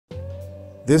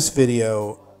This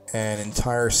video, an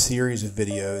entire series of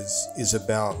videos, is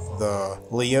about the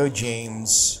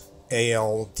Jaymz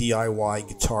AL DIY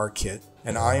guitar kit,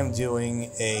 and I am doing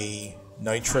a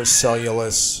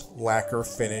nitrocellulose lacquer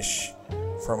finish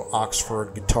from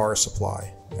Oxford Guitar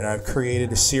Supply. And I've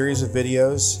created a series of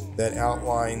videos that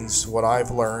outlines what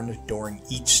I've learned during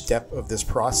each step of this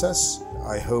process.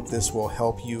 I hope this will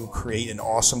help you create an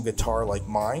awesome guitar like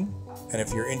mine. And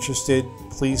if you're interested,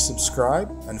 please subscribe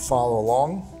and follow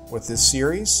along with this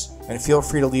series. And feel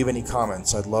free to leave any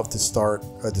comments. I'd love to start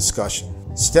a discussion.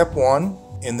 Step one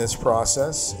in this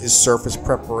process is surface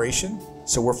preparation.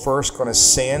 So we're first going to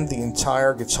sand the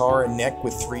entire guitar and neck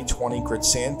with 320 grit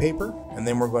sandpaper, and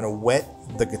then we're going to wet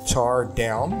the guitar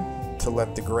down to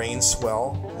let the grain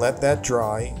swell, let that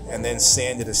dry, and then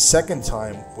sand it a second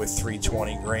time with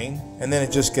 320 grain, and then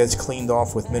it just gets cleaned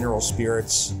off with mineral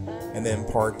spirits, and then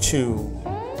part two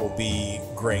will be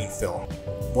grain fill.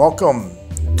 Welcome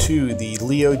to the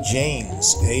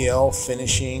Jaymz AL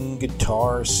Finishing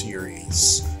Guitar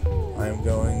Series. I'm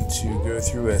going to go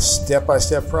through a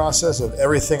step-by-step process of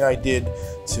everything I did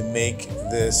to make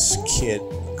this kit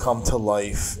come to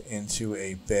life into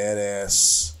a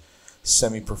badass,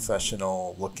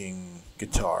 semi-professional looking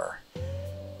guitar.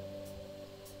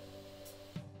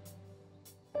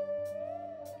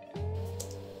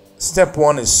 Step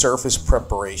one is surface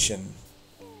preparation.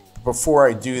 Before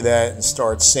I do that and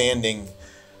start sanding,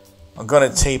 I'm going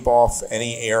to tape off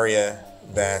any area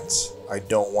that I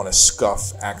don't want to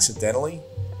scuff accidentally.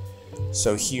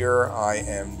 So here I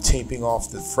am taping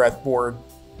off the fretboard,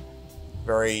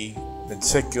 very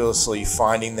meticulously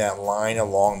finding that line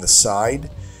along the side,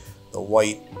 the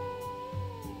white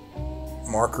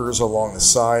markers along the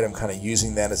side. I'm kind of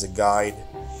using that as a guide.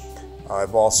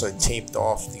 I've also taped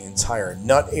off the entire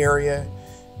nut area,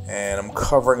 and I'm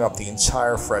covering up the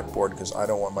entire fretboard because I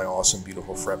don't want my awesome,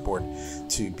 beautiful fretboard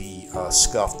to be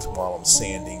scuffed while I'm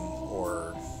sanding, or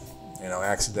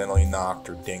accidentally knocked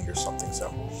or dinged or something. So,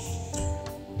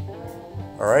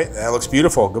 all right, that looks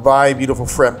beautiful. Goodbye, beautiful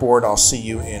fretboard. I'll see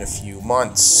you in a few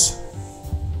months.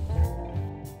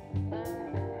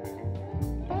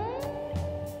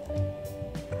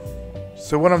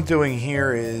 So what I'm doing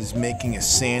here is making a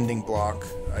sanding block.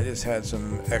 I just had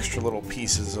some extra little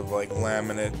pieces of like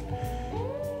laminate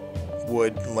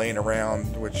wood laying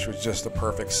around, which was just the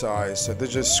perfect size. So they're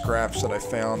just scraps that I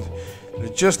found. They're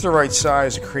just the right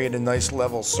size to create a nice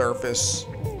level surface,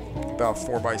 about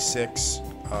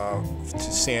 4x6 to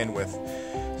sand with.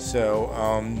 So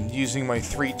using my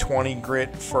 320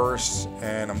 grit first,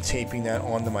 and I'm taping that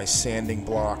onto my sanding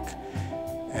block.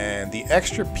 And the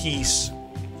extra piece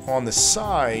on the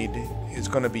side is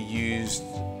going to be used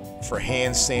for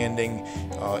hand sanding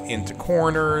into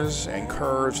corners and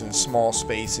curves and small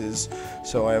spaces.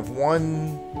 So I have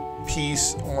one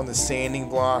piece on the sanding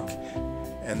block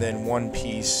and then one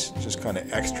piece just kind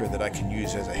of extra that I can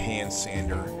use as a hand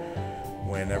sander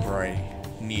whenever I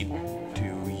need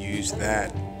to use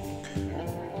that.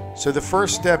 So the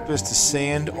first step is to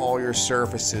sand all your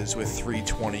surfaces with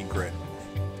 320 grit.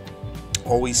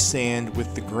 Always sand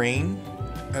with the grain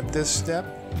at this step.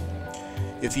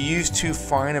 If you use too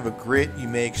fine of a grit, you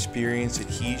may experience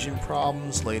adhesion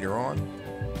problems later on.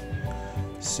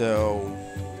 So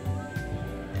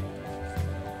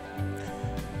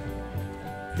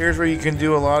here's where you can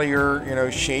do a lot of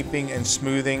your shaping and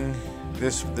smoothing.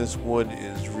 This wood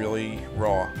is really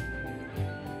raw.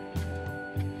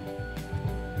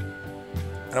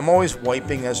 And I'm always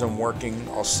wiping as I'm working.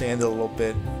 I'll sand it a little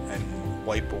bit and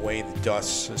wipe away the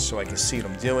dust so I can see what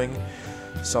I'm doing.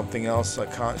 Something else I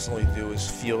constantly do is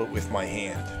feel it with my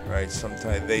hand, right?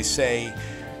 Sometimes they say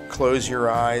close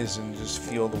your eyes and just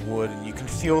feel the wood, and you can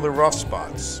feel the rough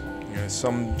spots.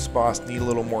 Some spots need a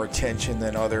little more attention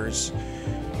than others.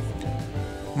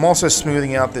 I'm also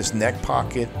smoothing out this neck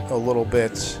pocket a little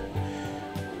bit,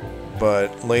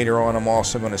 but later on I'm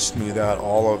also going to smooth out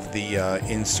all of the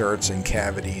inserts and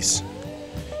cavities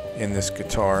in this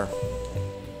guitar.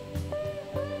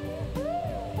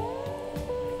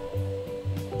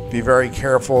 Be very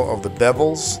careful of the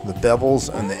bevels. The bevels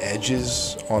and the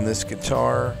edges on this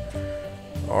guitar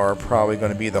are probably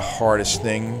going to be the hardest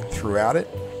thing throughout it.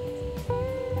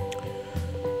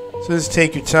 So just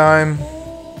take your time,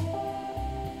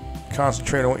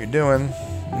 concentrate on what you're doing,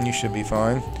 and you should be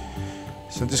fine.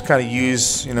 So just kind of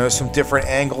use, some different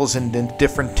angles and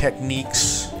different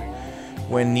techniques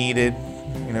when needed.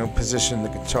 Position the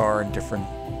guitar in different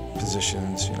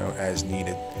positions, as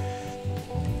needed.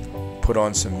 Put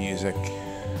on some music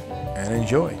and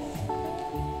enjoy.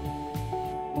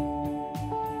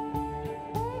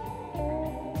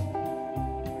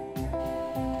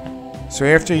 So So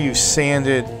after you've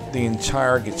sanded the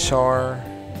entire guitar,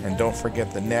 and don't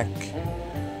forget the neck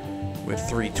with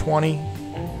 320,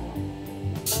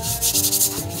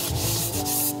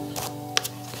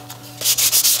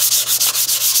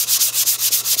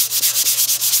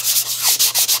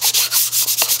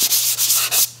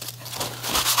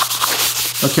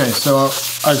 okay, so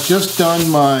I've just done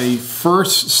my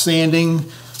first sanding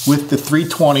with the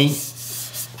 320,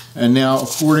 and now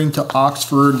according to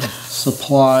Oxford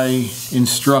Supply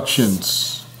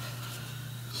instructions,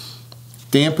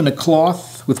 dampen a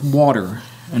cloth with water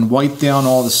and wipe down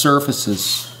all the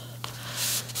surfaces.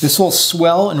 This will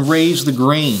swell and raise the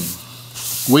grain.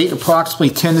 Wait approximately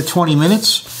 10 to 20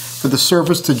 minutes for the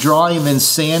surface to dry and then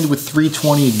sand with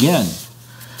 320 again.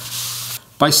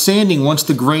 By sanding, once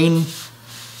the grain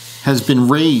has been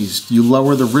raised, you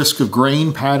lower the risk of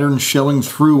grain patterns showing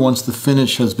through once the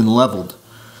finish has been leveled.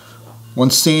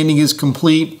 Once sanding is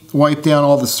complete, wipe down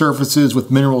all the surfaces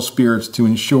with mineral spirits to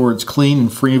ensure it's clean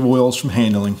and free of oils from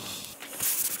handling.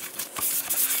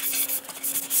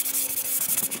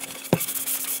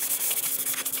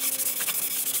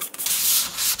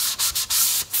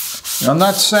 Now, I'm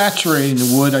not saturating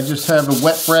the wood, I just have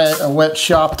a wet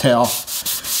shop towel,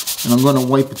 and I'm going to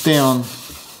wipe it down.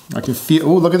 I can feel,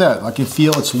 oh look at that, I can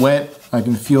feel it's wet, I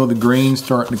can feel the grain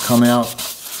starting to come out.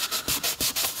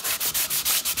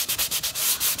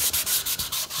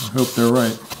 I hope they're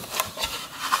right.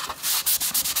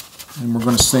 And we're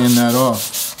going to sand that off.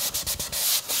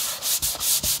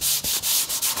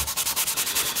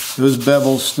 Those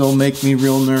bevels still make me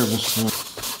real nervous.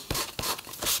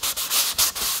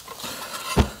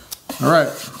 Alright.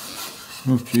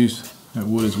 Oh jeez, that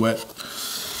wood is wet.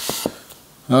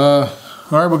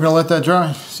 Alright, we're going to let that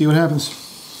dry, see what happens.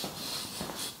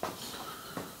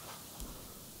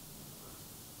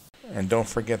 And don't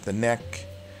forget the neck,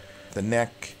 the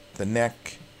neck, the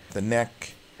neck, the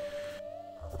neck.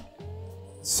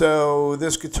 So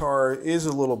this guitar is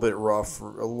a little bit rough.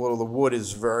 The wood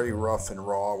is very rough and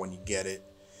raw when you get it.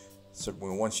 So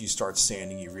once you start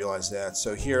sanding, you realize that.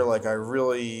 So here, like I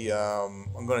really,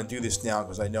 I'm going to do this now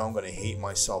because I know I'm going to hate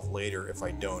myself later if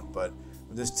I don't. But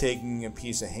I'm just taking a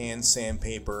piece of hand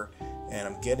sandpaper and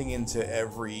I'm getting into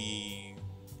every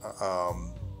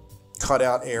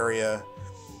cutout area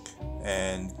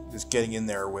and just getting in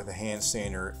there with a hand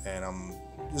sander, and I'm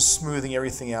just smoothing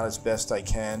everything out as best I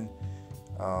can.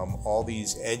 All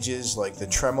these edges, like the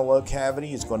tremolo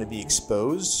cavity, is going to be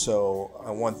exposed, so I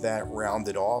want that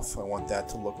rounded off. I want that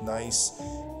to look nice.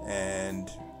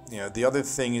 And you know, the other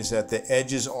thing is that the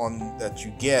edges on that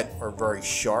you get are very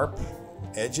sharp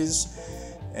edges,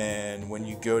 and when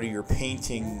you go to your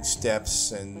painting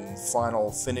steps and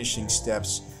final finishing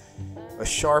steps, a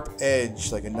sharp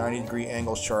edge, like a 90-degree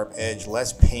angle sharp edge,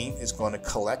 less paint is going to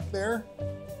collect there.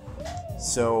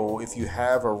 So if you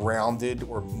have a rounded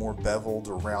or more beveled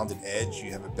or rounded edge, you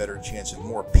have a better chance of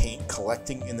more paint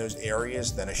collecting in those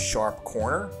areas than a sharp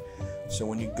corner. So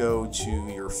when you go to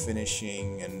your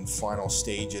finishing and final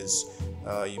stages,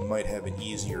 you might have an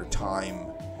easier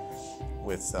time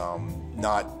with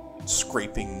not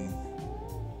scraping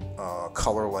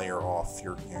color layer off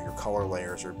your color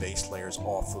layers or base layers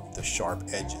off of the sharp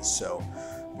edges. So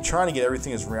I'm trying to get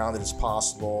everything as rounded as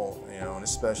possible, you know, and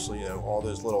especially, you know, all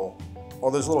those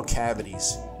little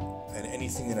cavities and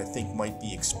anything that I think might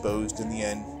be exposed in the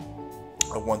end.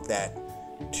 I want that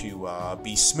to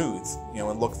be smooth, you know,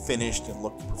 and look finished and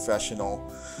look professional.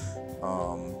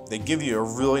 They give you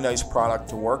a really nice product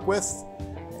to work with,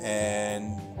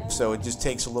 and so it just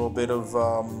takes a little bit of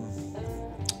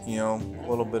you know, a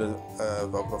little bit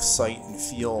of sight and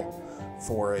feel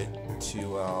for it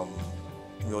to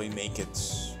really make it,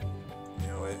 you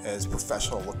know, as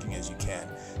professional looking as you can.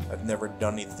 I've never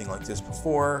done anything like this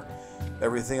before.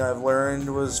 Everything I've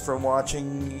learned was from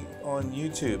watching on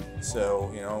YouTube.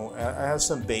 So, you know, I have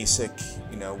some basic,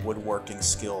 you know, woodworking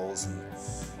skills, and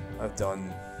I've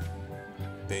done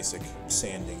basic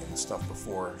sanding and stuff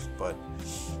before. But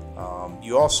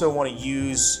you also want to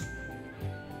use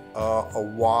a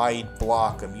wide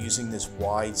block. I'm using this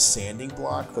wide sanding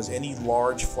block because any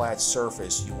large flat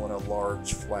surface, you want a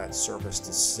large flat surface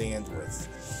to sand with.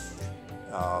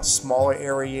 Smaller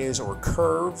areas or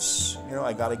curves, you know,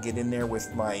 I got to get in there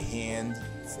with my hand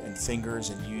and fingers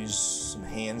and use some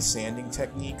hand sanding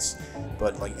techniques.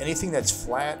 But like anything that's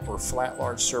flat or flat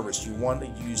large surface, you want to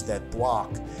use that block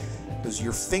because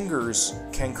your fingers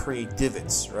can create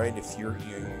divots, right? If your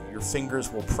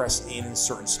fingers will press in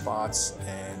certain spots,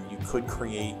 and you could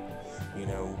create, you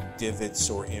know, divots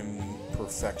or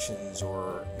imperfections,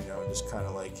 or, you know, just kind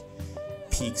of like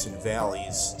peaks and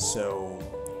valleys. So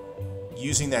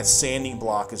using that sanding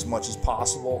block as much as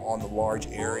possible on the large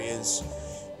areas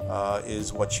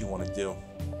is what you want to do.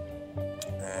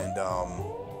 And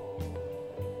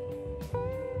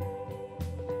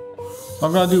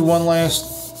I'm going to do one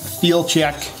last feel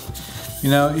check. You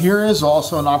know, here is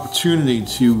also an opportunity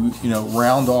to, you know,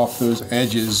 round off those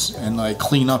edges and like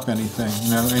clean up anything.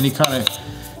 You know, any kind of,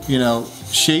 you know,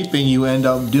 shaping you end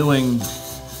up doing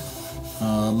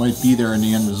might be there in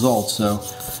the end result. So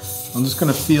I'm just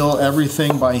going to feel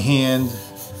everything by hand,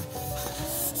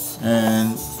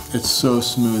 and it's so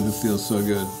smooth, it feels so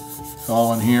good.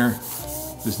 All in here.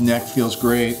 This neck feels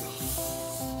great.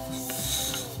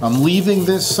 I'm leaving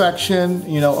this section,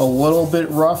 you know, a little bit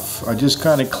rough. I just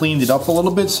kind of cleaned it up a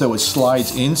little bit so it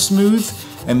slides in smooth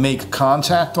and make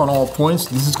contact on all points.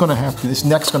 This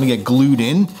neck's gonna get glued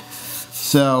in.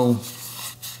 So,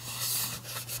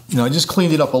 you know, I just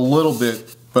cleaned it up a little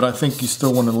bit, but I think you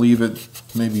still want to leave it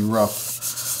maybe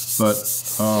rough. But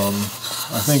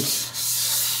I think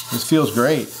this feels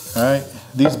great. All right,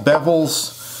 these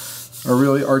bevels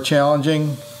are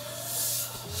challenging.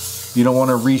 You don't want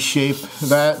to reshape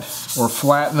that or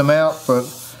flatten them out, but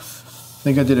I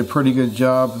think I did a pretty good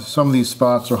job. Some of these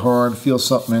spots are hard. Feel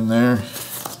something in there.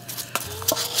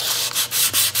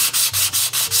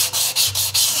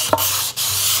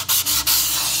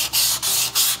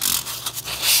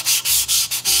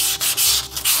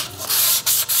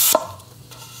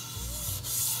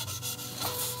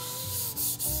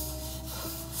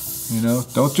 You know,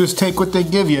 don't just take what they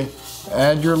give you.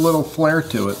 Add your little flair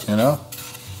to it, you know?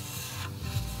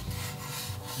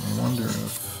 I wonder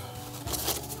if,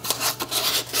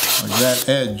 like that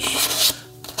edge,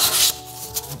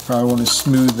 you probably want to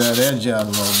smooth that edge out a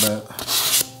little bit.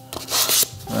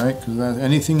 Alright, because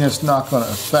anything that's not going to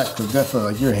affect, because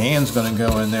definitely like your hand's going to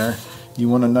go in there, you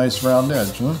want a nice round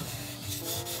edge, huh?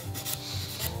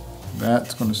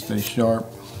 That's going to stay sharp.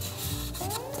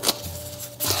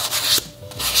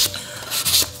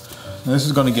 Now this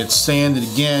is going to get sanded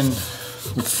again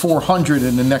with 400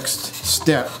 in the next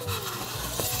step,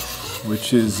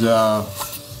 which is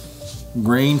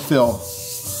grain fill.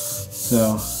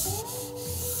 So I'm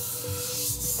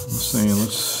saying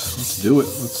let's do it.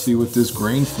 Let's see what this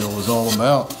grain fill is all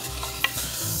about.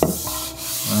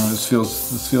 This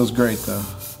feels great though.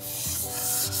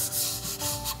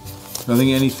 I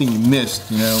think anything you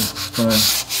missed, you know, it's gonna.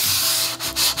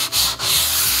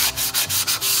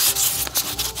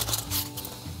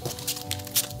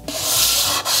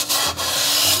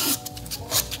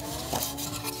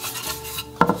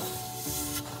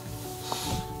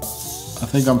 I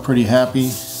think I'm pretty happy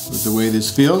with the way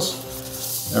this feels.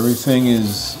 Everything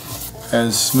is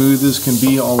as smooth as can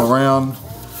be all around.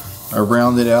 I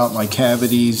rounded out my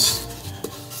cavities,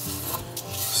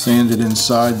 sanded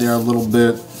inside there a little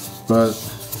bit, but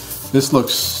this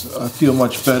looks, I feel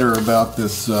much better about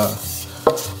this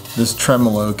this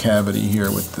tremolo cavity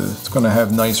here with the, it's going to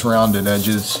have nice rounded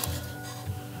edges.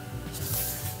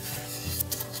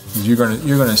 You're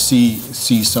gonna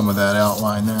see some of that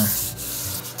outline there.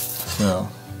 So,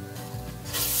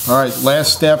 all right,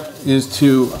 last step is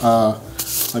to,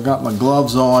 I got my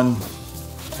gloves on,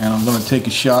 and I'm going to take a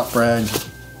shop rag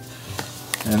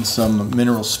and some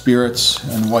mineral spirits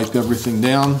and wipe everything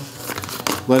down.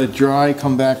 Let it dry,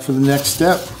 come back for the next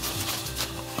step.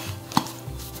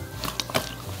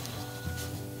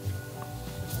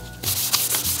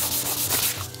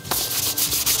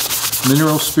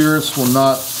 Mineral spirits will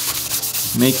not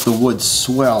make the wood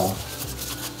swell.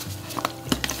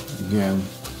 Again.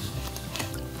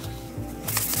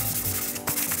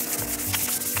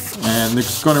 And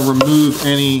it's going to remove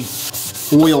any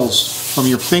oils from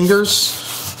your fingers,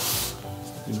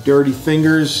 your dirty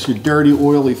fingers, your dirty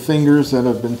oily fingers that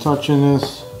have been touching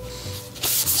this. It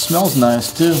smells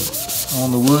nice too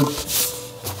on the wood.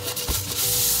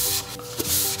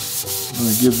 I'm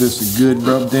going to give this a good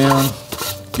rub down,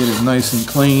 get it nice and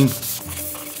clean.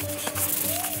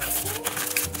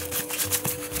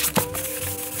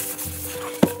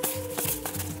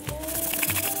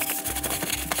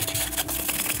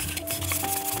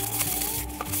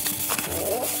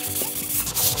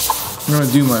 I'm going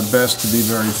to do my best to be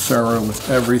very thorough with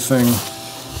everything.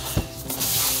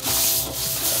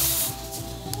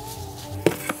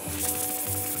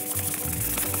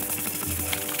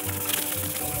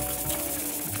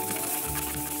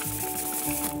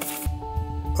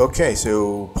 Okay,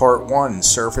 so part 1,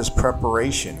 surface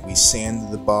preparation. We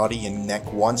sanded the body and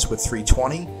neck once with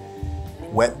 320,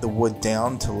 wet the wood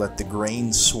down to let the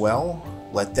grain swell,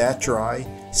 let that dry,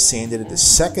 sanded it a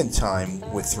second time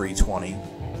with 320,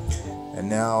 And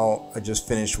now I just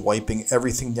finished wiping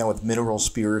everything down with mineral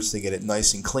spirits to get it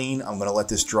nice and clean. I'm going to let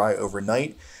this dry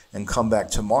overnight and come back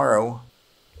tomorrow.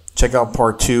 Check out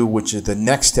part 2, which is the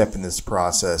next step in this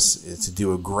process, is to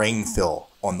do a grain fill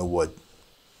on the wood.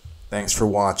 Thanks for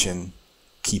watching.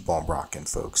 Keep on rocking,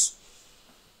 folks.